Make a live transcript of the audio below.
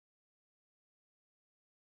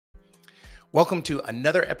Welcome to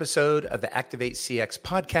another episode of the ActivateCX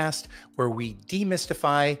podcast, where we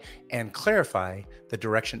demystify and clarify the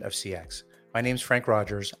direction of CX. My name is Frank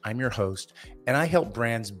Rogers. I'm your host, and I help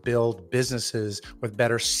brands build businesses with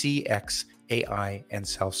better CX, AI, and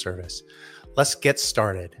self-service. Let's get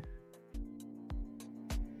started.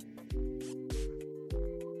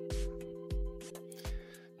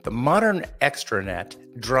 The modern extranet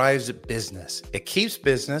drives business. It keeps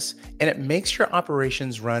business and it makes your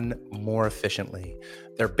operations run more efficiently.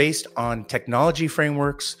 They're based on technology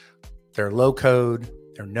frameworks, they're low code,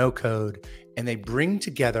 they're no code, and they bring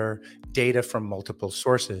together data from multiple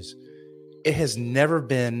sources. It has never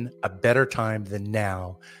been a better time than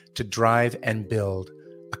now to drive and build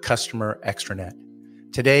a customer extranet.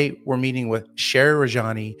 Today, we're meeting with Sherry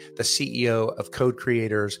Rajani, the CEO of Code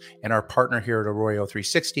Creators and our partner here at Arroyo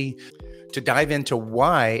 360, to dive into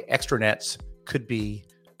why extranets could be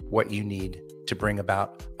what you need to bring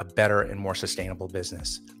about a better and more sustainable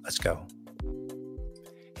business. Let's go.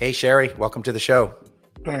 Hey, Sherry, welcome to the show.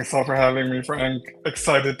 Thanks all for having me, Frank.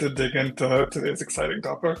 Excited to dig into today's exciting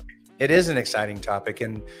topic. It is an exciting topic,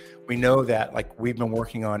 and we know that we've been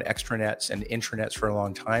working on extranets and intranets for a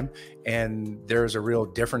long time, and there's a real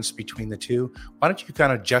difference between the two. Why don't you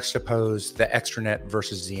kind of juxtapose the extranet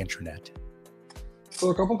versus the intranet? So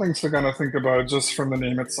a couple things to kind of think about just from the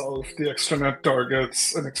name itself. The extranet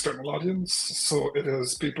targets an external audience. So it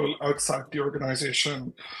is people outside the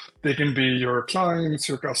organization. They can be your clients,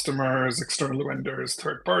 your customers, external vendors,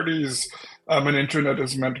 third parties. An intranet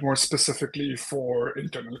is meant more specifically for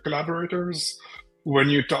internal collaborators. When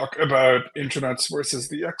you talk about intranets versus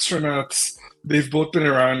the extranets, they've both been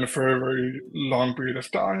around for a very long period of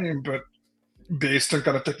time, but based on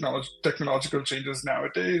kind of technological changes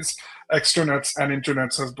nowadays, extranets and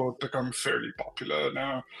intranets have both become fairly popular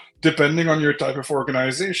now. Depending on your type of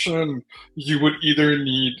organization, you would either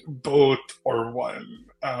need both or one.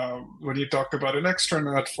 When you talk about an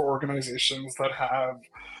extranet for organizations that have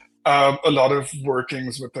a lot of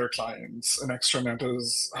workings with their clients, an extranet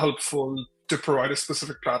is helpful to provide a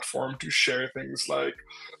specific platform to share things like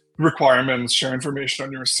requirements, share information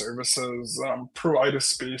on your services, provide a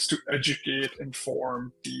space to educate,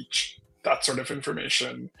 inform, teach, that sort of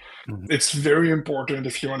information. Mm-hmm. It's very important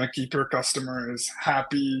if you want to keep your customers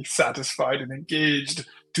happy, satisfied, and engaged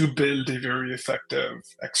to build a very effective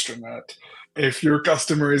extranet. If your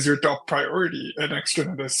customer is your top priority, an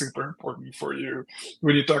extranet is super important for you.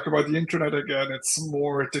 When you talk about the intranet, again, it's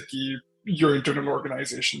more to keep your internal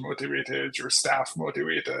organization motivated, your staff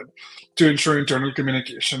motivated, to ensure internal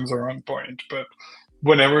communications are on point. But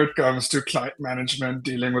whenever it comes to client management,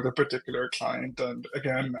 dealing with a particular client, and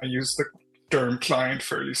again, I use the term client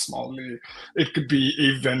fairly smallly, it could be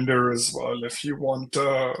a vendor as well. If you want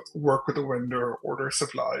to work with a vendor, order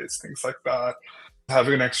supplies, things like that,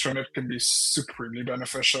 having an extranet can be supremely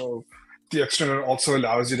beneficial. The extranet also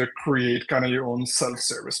allows you to create kind of your own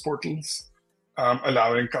self-service portals,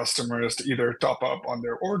 allowing customers to either top up on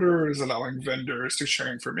their orders, allowing vendors to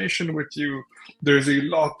share information with you. There's a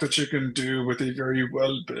lot that you can do with a very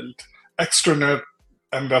well-built extranet,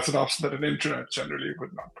 and that's an option that an intranet generally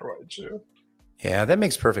would not provide you. Yeah, that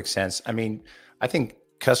makes perfect sense. I mean, I think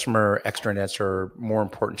customer extranets are more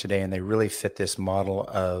important today, and they really fit this model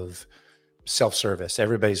of self-service.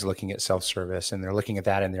 Everybody's looking at self-service, and they're looking at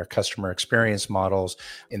that in their customer experience models,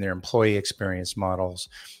 in their employee experience models.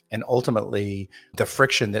 And ultimately, the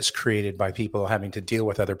friction that's created by people having to deal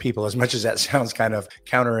with other people, as much as that sounds kind of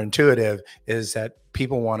counterintuitive, is that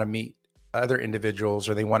people want to meet other individuals,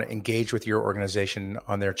 or they want to engage with your organization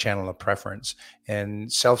on their channel of preference.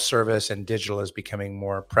 And self-service and digital is becoming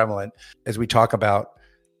more prevalent as we talk about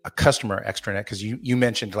a customer extranet, because you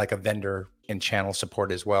mentioned like a vendor and channel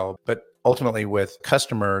support as well. But ultimately with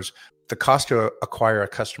customers, the cost to acquire a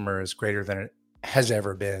customer is greater than it has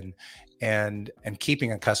ever been. And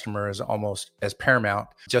keeping a customer is almost as paramount,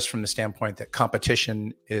 just from the standpoint that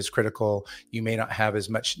competition is critical. You may not have as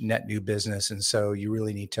much net new business. And so you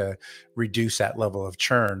really need to reduce that level of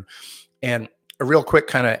churn. And a real quick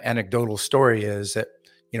kind of anecdotal story is that,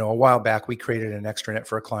 a while back, we created an extranet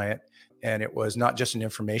for a client. And it was not just an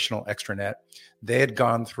informational extranet. They had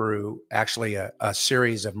gone through actually a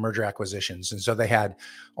series of merger acquisitions. And so they had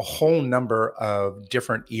a whole number of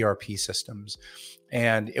different ERP systems.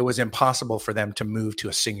 And it was impossible for them to move to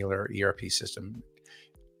a singular ERP system.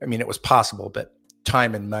 I mean, it was possible, but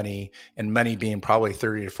time and money being probably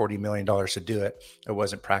 $30 to $40 million to do it, it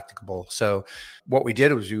wasn't practicable. So what we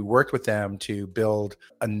did was we worked with them to build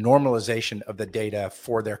a normalization of the data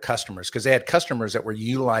for their customers, because they had customers that were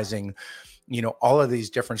utilizing all of these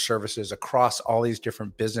different services across all these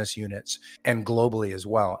different business units and globally as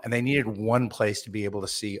well. And they needed one place to be able to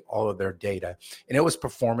see all of their data. And it was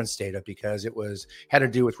performance data because it had to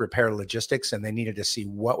do with repair logistics, and they needed to see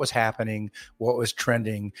what was happening, what was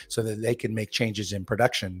trending, so that they could make changes in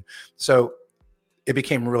production. So it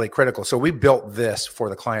became really critical. So we built this for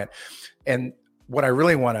the client. And what I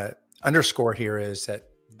really want to underscore here is that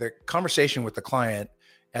the conversation with the client,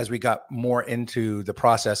 as we got more into the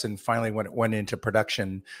process and finally when it went into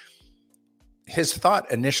production, his thought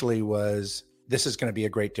initially was, this is going to be a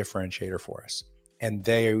great differentiator for us. And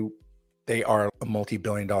they are a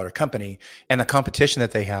multi-billion-dollar company, and the competition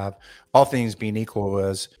that they have, all things being equal,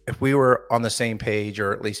 was if we were on the same page,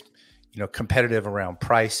 or at least competitive around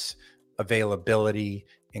price, availability,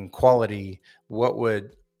 and quality, what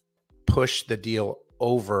would push the deal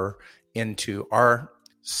over into our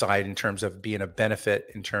side in terms of being a benefit,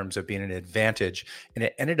 in terms of being an advantage. And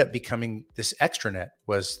it ended up becoming this extranet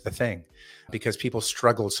was the thing, because people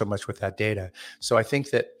struggled so much with that data. So I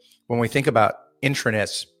think that when we think about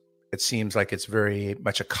intranets, it seems like it's very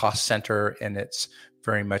much a cost center, and it's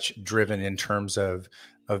very much driven in terms of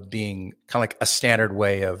being kind of like a standard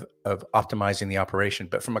way of optimizing the operation.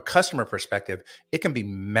 But from a customer perspective, it can be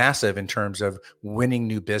massive in terms of winning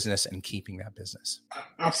new business and keeping that business.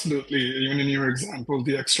 Absolutely. Even in your example,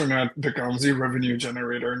 the extranet becomes a revenue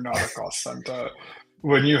generator, not a cost center.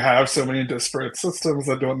 When you have so many disparate systems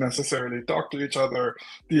that don't necessarily talk to each other,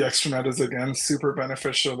 the extranet is again super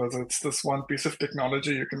beneficial, as it's this one piece of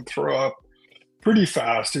technology you can throw up pretty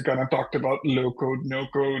fast. You kind of talked about low code, no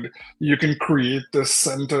code. You can create this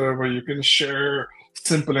center where you can share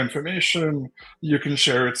simple information. You can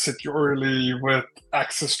share it securely with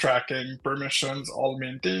access tracking, permissions all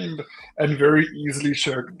maintained, and very easily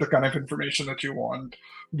share the kind of information that you want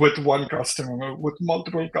with one customer. With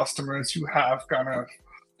multiple customers, you have kind of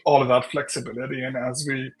all of that flexibility. And as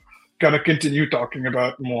we kind of continue talking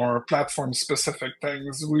about more platform specific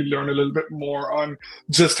things, we learn a little bit more on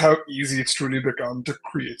just how easy it's truly become to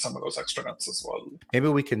create some of those extranets as well. Maybe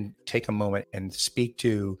we can take a moment and speak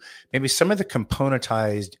to maybe some of the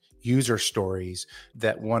componentized user stories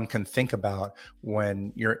that one can think about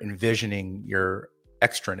when you're envisioning your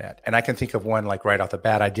extranet. And I can think of one like right off the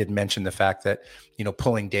bat. I did mention the fact that,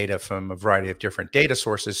 pulling data from a variety of different data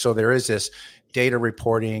sources. So there is this data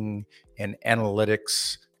reporting and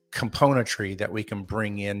analytics componentry that we can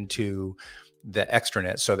bring into the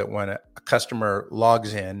extranet, so that when a customer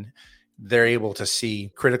logs in, they're able to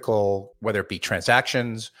see critical, whether it be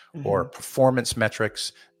transactions or performance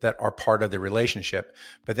metrics that are part of the relationship.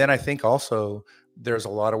 But then I think also there's a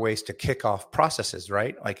lot of ways to kick off processes,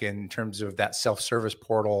 right? Like in terms of that self-service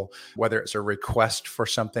portal, whether it's a request for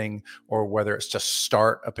something or whether it's to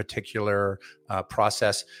start a particular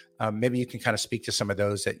process. Maybe you can kind of speak to some of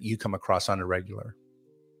those that you come across on a regular.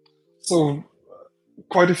 So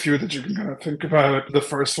quite a few that you can kind of think about. The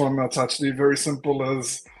first one that's actually very simple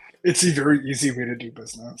is it's a very easy way to do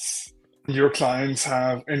business. Your clients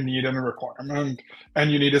have a need and a requirement,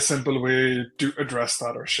 and you need a simple way to address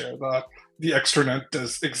that or share that. The extranet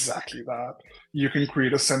does exactly that. You can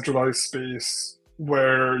create a centralized space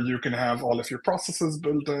where you can have all of your processes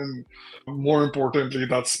built in. More importantly,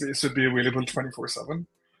 that space would be available 24/7.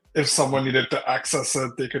 If someone needed to access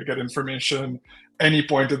it, they could get information any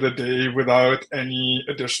point of the day without any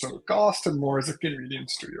additional cost, and more as a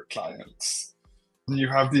convenience to your clients. You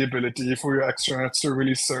have the ability for your extranets to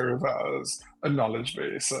really serve as a knowledge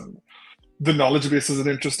base. And the knowledge base is an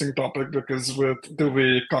interesting topic because with the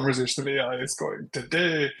way conversational AI is going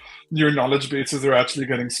today, your knowledge bases are actually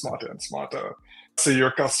getting smarter and smarter. So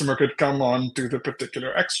your customer could come on to the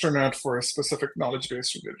particular extranet for a specific knowledge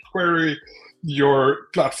base related query. Your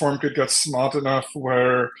platform could get smart enough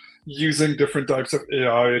where using different types of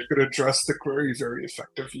AI, it could address the query very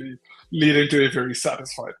effectively, leading to a very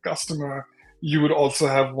satisfied customer. You would also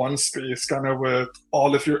have one space kind of with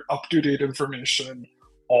all of your up-to-date information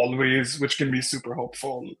always, which can be super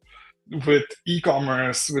helpful. With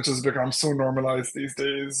e-commerce, which has become so normalized these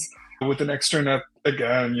days, with an extranet,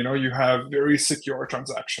 again, you have very secure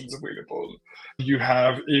transactions available. You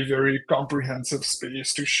have a very comprehensive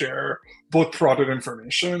space to share both product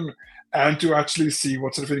information and to actually see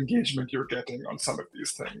what sort of engagement you're getting on some of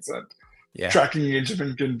these things. And tracking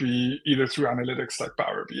engagement can be either through analytics like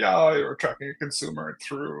Power BI or tracking a consumer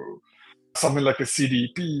through something like a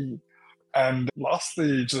CDP. And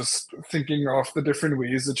lastly, just thinking of the different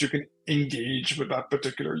ways that you can engage with that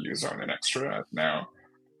particular user on an extranet now.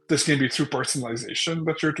 This can be through personalization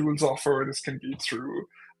that your tools offer. This can be through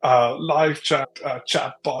live chat,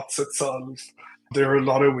 chat bots itself. There are a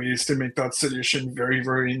lot of ways to make that solution very,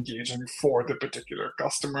 very engaging for the particular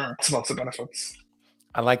customer. It's lots of benefits.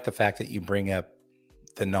 I like the fact that you bring up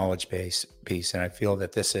the knowledge base piece. And I feel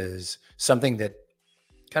that this is something that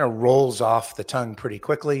kind of rolls off the tongue pretty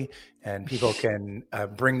quickly, and people can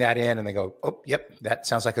bring that in and they go, oh, yep, that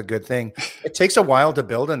sounds like a good thing. It takes a while to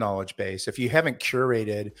build a knowledge base. If you haven't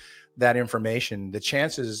curated that information, the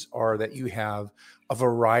chances are that you have a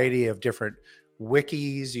variety of different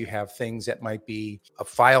wikis, you have things that might be a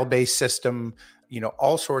file-based system,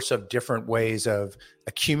 all sorts of different ways of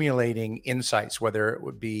accumulating insights, whether it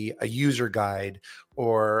would be a user guide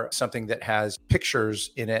or something that has pictures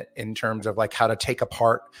in it in terms of like how to take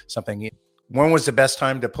apart something. When was the best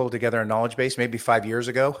time to pull together a knowledge base? Maybe 5 years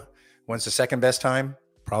ago. When's the second best time?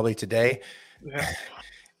 Probably today. Yeah.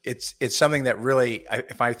 It's something that really,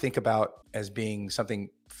 if I think about as being something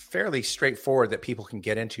fairly straightforward that people can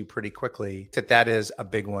get into pretty quickly, that is a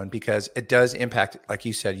big one, because it does impact, like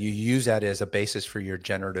you said, you use that as a basis for your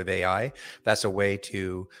generative AI. That's a way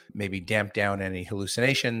to maybe damp down any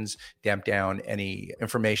hallucinations, damp down any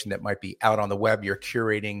information that might be out on the web. You're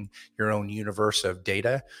curating your own universe of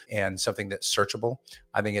data and something that's searchable.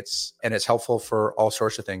 I think it's helpful for all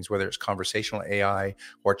sorts of things, whether it's conversational AI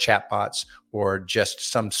or chatbots or just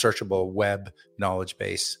some searchable web knowledge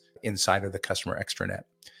base inside of the customer extranet.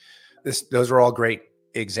 Those are all great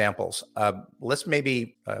examples. Let's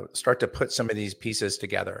maybe start to put some of these pieces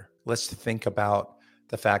together. Let's think about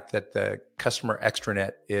the fact that the customer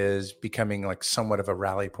extranet is becoming like somewhat of a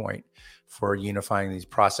rally point for unifying these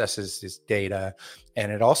processes, this data,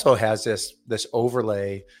 and it also has this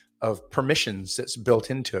overlay of permissions that's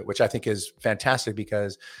built into it, which I think is fantastic,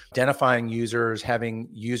 because identifying users, having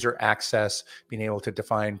user access, being able to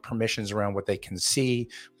define permissions around what they can see,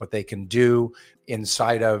 what they can do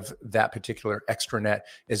inside of that particular extranet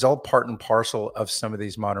is all part and parcel of some of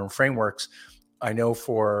these modern frameworks. I know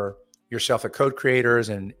for yourself at Code Creators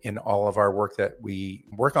and in all of our work that we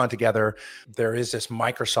work on together, there is this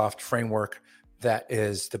Microsoft framework that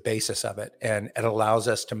is the basis of it. And it allows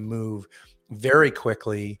us to move very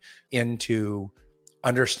quickly into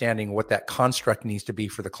understanding what that construct needs to be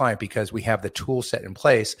for the client, because we have the tool set in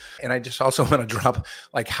place. And I just also want to drop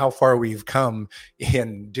like how far we've come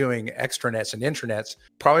in doing extranets and intranets.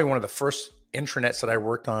 Probably one of the first intranets that I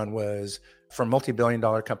worked on was for a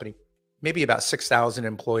multi-billion-dollar company, maybe about 6,000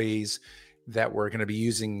 employees that were going to be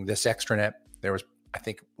using this extranet. There was, I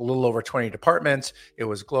think, a little over 20 departments. It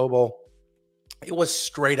was global. It was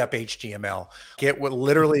straight up HTML. It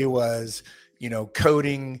literally was,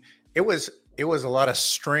 coding. It was a lot of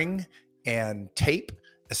string and tape,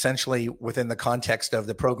 essentially within the context of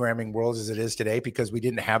the programming world as it is today, because we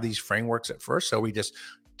didn't have these frameworks at first. So we just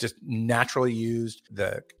naturally used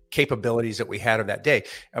the capabilities that we had of that day.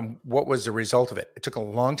 And what was the result of it? It took a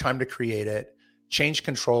long time to create it. Change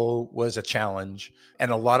control was a challenge.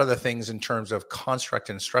 And a lot of the things in terms of construct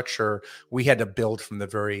and structure, we had to build from the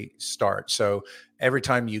very start. So every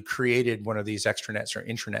time you created one of these extranets or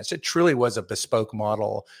intranets, it truly was a bespoke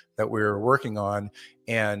model that we were working on,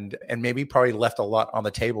 and maybe probably left a lot on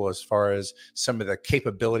the table as far as some of the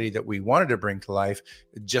capability that we wanted to bring to life,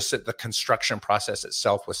 just that the construction process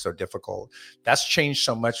itself was so difficult. That's changed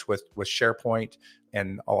so much with SharePoint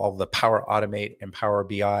and all the Power Automate and Power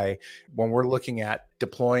BI. When we're looking at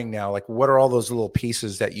deploying now, like what are all those little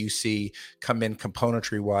pieces that you see come in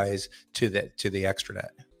componentry wise to the extranet?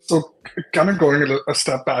 So kind of going a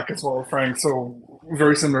step back as well, Frank. So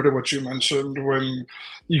very similar to what you mentioned, when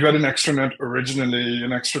you had an extranet originally,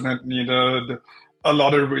 an extranet needed a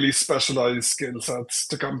lot of really specialized skill sets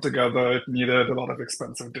to come together. It needed a lot of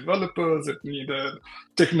expensive developers. It needed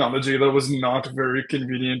technology that was not very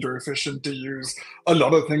convenient or efficient to use. A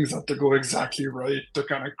lot of things had to go exactly right to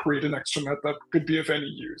kind of create an extranet that could be of any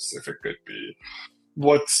use, if it could be.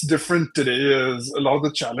 What's different today is a lot of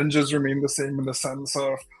the challenges remain the same, in the sense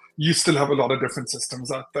of you still have a lot of different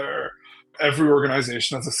systems out there. Every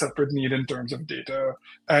organization has a separate need in terms of data,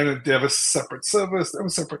 and they have a separate service, they have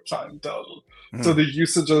a separate clientele. So the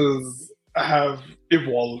usages have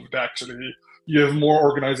evolved, actually. You have more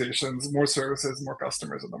organizations, more services, more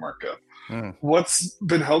customers in the market. What's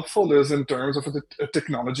been helpful is in terms of a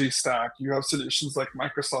technology stack, you have solutions like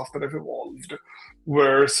Microsoft that have evolved,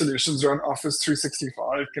 where solutions around Office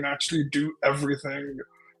 365 can actually do everything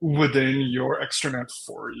within your extranet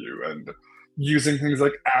for you. And using things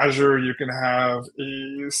like Azure, you can have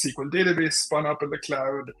a SQL database spun up in the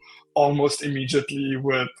cloud almost immediately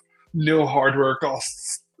with no hardware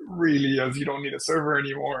costs, really, as you don't need a server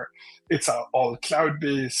anymore. It's all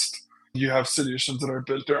cloud-based. You have solutions that are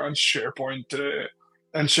built around SharePoint today.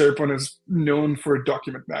 And SharePoint is known for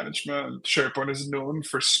document management. SharePoint is known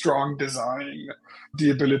for strong design, the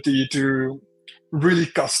ability to really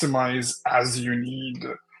customize as you need.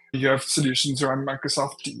 You have solutions around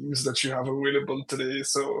Microsoft Teams that you have available today.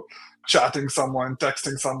 So chatting someone,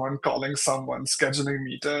 texting someone, calling someone, scheduling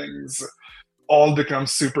meetings, all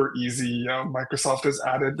becomes super easy. Microsoft has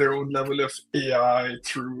added their own level of AI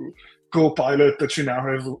through Copilot that you now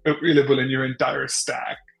have available in your entire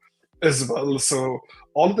stack as well. So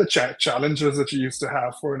all of the challenges that you used to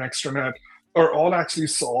have for an extranet are all actually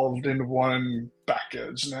solved in one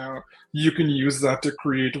package. Now, you can use that to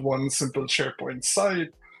create one simple SharePoint site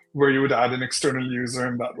where you would add an external user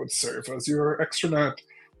and that would serve as your extranet.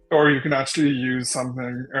 Or you can actually use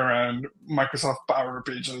something around Microsoft Power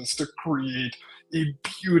Pages to create a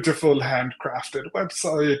beautiful handcrafted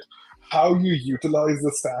website. How you utilize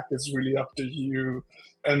the stack is really up to you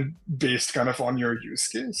and based kind of on your use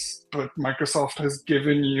case. But Microsoft has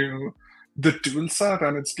given you the tool set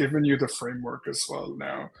and it's given you the framework as well.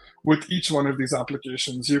 Now, with each one of these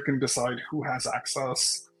applications, you can decide who has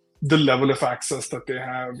access, the level of access that they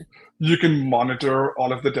have. You can monitor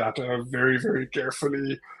all of the data very, very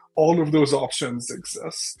carefully. All of those options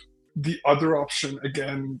exist. The other option,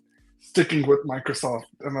 again, sticking with Microsoft,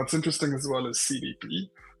 and that's interesting as well, is CDP,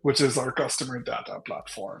 which is our customer data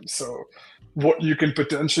platform. So what you can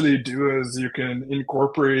potentially do is you can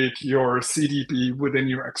incorporate your CDP within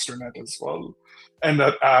your extranet as well. And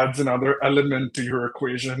that adds another element to your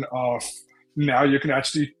equation of now you can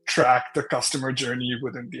actually track the customer journey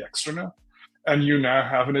within the extranet. And you now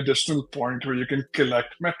have an additional point where you can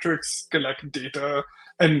collect metrics, collect data,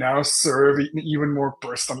 and now serve an even more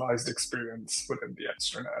personalized experience within the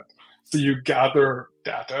extranet. So you gather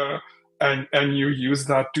data and you use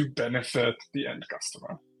that to benefit the end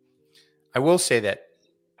customer. I will say that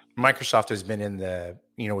Microsoft has been in the,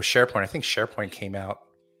 with SharePoint. I think SharePoint came out,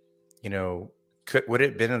 would it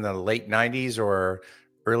have been in the late 90s or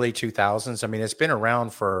early 2000s? I mean, it's been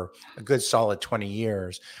around for a good solid 20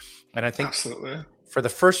 years. And I think Absolutely. For the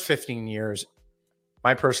first 15 years,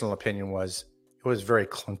 my personal opinion was it was very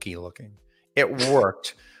clunky looking. It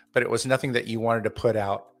worked, but it was nothing that you wanted to put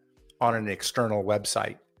out on an external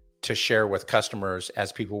website to share with customers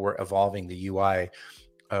as people were evolving the UI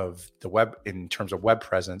of the web in terms of web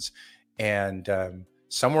presence. And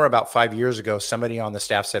somewhere about 5 years ago, somebody on the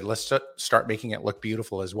staff said, let's start making it look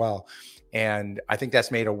beautiful as well. And I think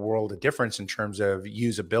that's made a world of difference in terms of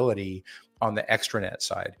usability on the extranet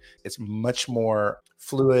side. It's much more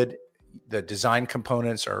fluid. The design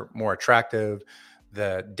components are more attractive.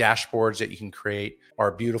 The dashboards that you can create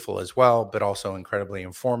are beautiful as well, but also incredibly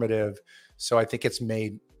informative. So I think it's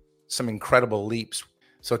made some incredible leaps.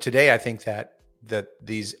 So today I think that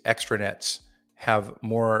these extranets have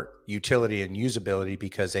more utility and usability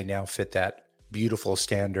because they now fit that beautiful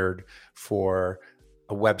standard for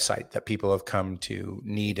a website that people have come to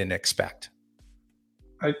need and expect.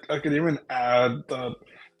 I could even add that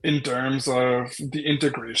in terms of the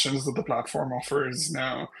integrations that the platform offers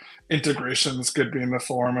now, integrations could be in the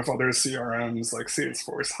form of other CRMs like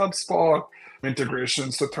Salesforce, HubSpot,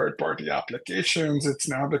 integrations to third-party applications. It's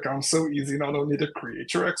now become so easy not only to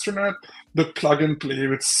create your extranet, but plug and play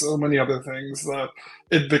with so many other things that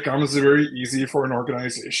it becomes very easy for an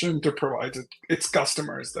organization to provide its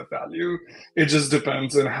customers the value. It just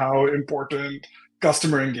depends on how important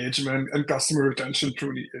customer engagement and customer retention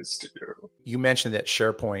truly is to you. You mentioned that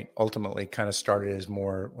SharePoint ultimately kind of started as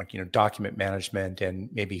more like, document management and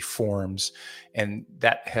maybe forms, and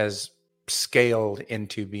that has scaled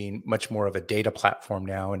into being much more of a data platform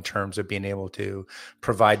now in terms of being able to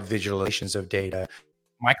provide visualizations of data.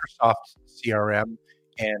 Microsoft CRM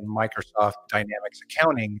and Microsoft Dynamics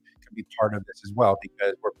Accounting can be part of this as well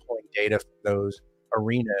because we're pulling data from those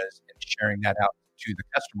arenas and sharing that out to the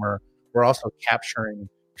customer. We're also capturing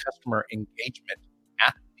customer engagement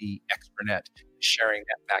at the extranet, sharing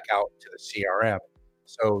that back out to the CRM.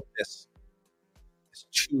 So this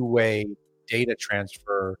two-way data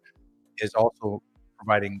transfer is also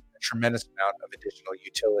providing a tremendous amount of additional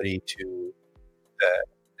utility to the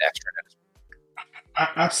extranet as well.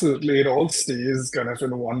 Absolutely. It all stays kind of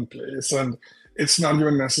in one place. And it's not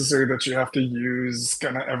even necessary that you have to use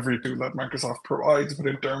kind of every tool that Microsoft provides, but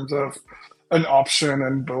in terms of an option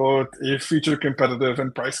and both a feature competitive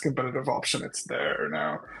and price competitive option, it's there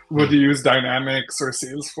now. Whether you use Dynamics or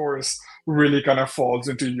Salesforce really kind of falls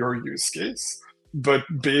into your use case. but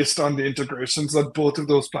based on the integrations that both of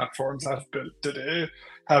those platforms have built today,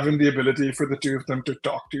 having the ability for the two of them to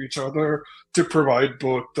talk to each other to provide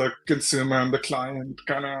both the consumer and the client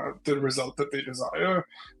kind of the result that they desire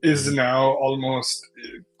is Mhm. now almost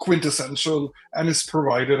quintessential and is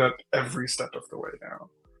provided at every step of the way now.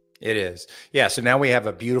 It is. Yeah. So now we have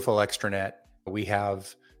a beautiful extranet. We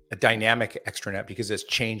have a dynamic extranet because it's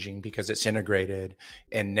changing, because it's integrated.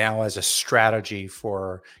 And now, as a strategy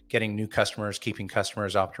for getting new customers, keeping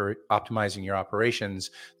customers, optimizing your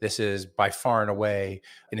operations, this is by far and away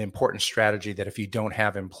an important strategy that if you don't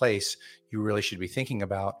have in place, you really should be thinking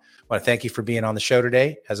about. I want to thank you for being on the show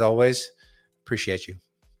today. As always, appreciate you.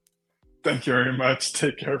 Thank you very much.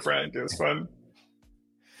 Take care, Frank. It was fun.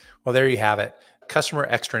 Well, there you have it. Customer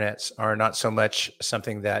extranets are not so much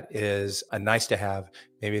something that is a nice to have,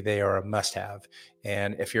 maybe they are a must have.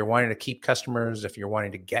 And if you're wanting to keep customers, if you're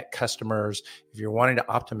wanting to get customers, if you're wanting to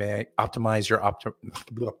optimize your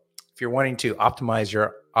if you're wanting to optimize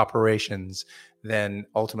your operations, then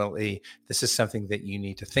ultimately this is something that you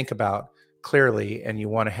need to think about clearly, and you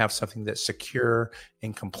want to have something that's secure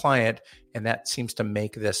and compliant. And that seems to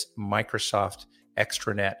make this Microsoft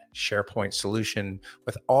extranet SharePoint solution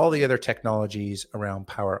with all the other technologies around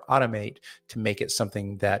Power Automate to make it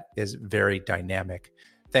something that is very dynamic.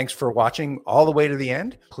 Thanks for watching all the way to the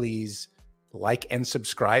end. Please like and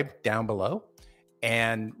subscribe down below.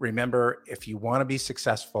 And remember, if you want to be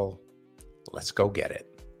successful, let's go get it.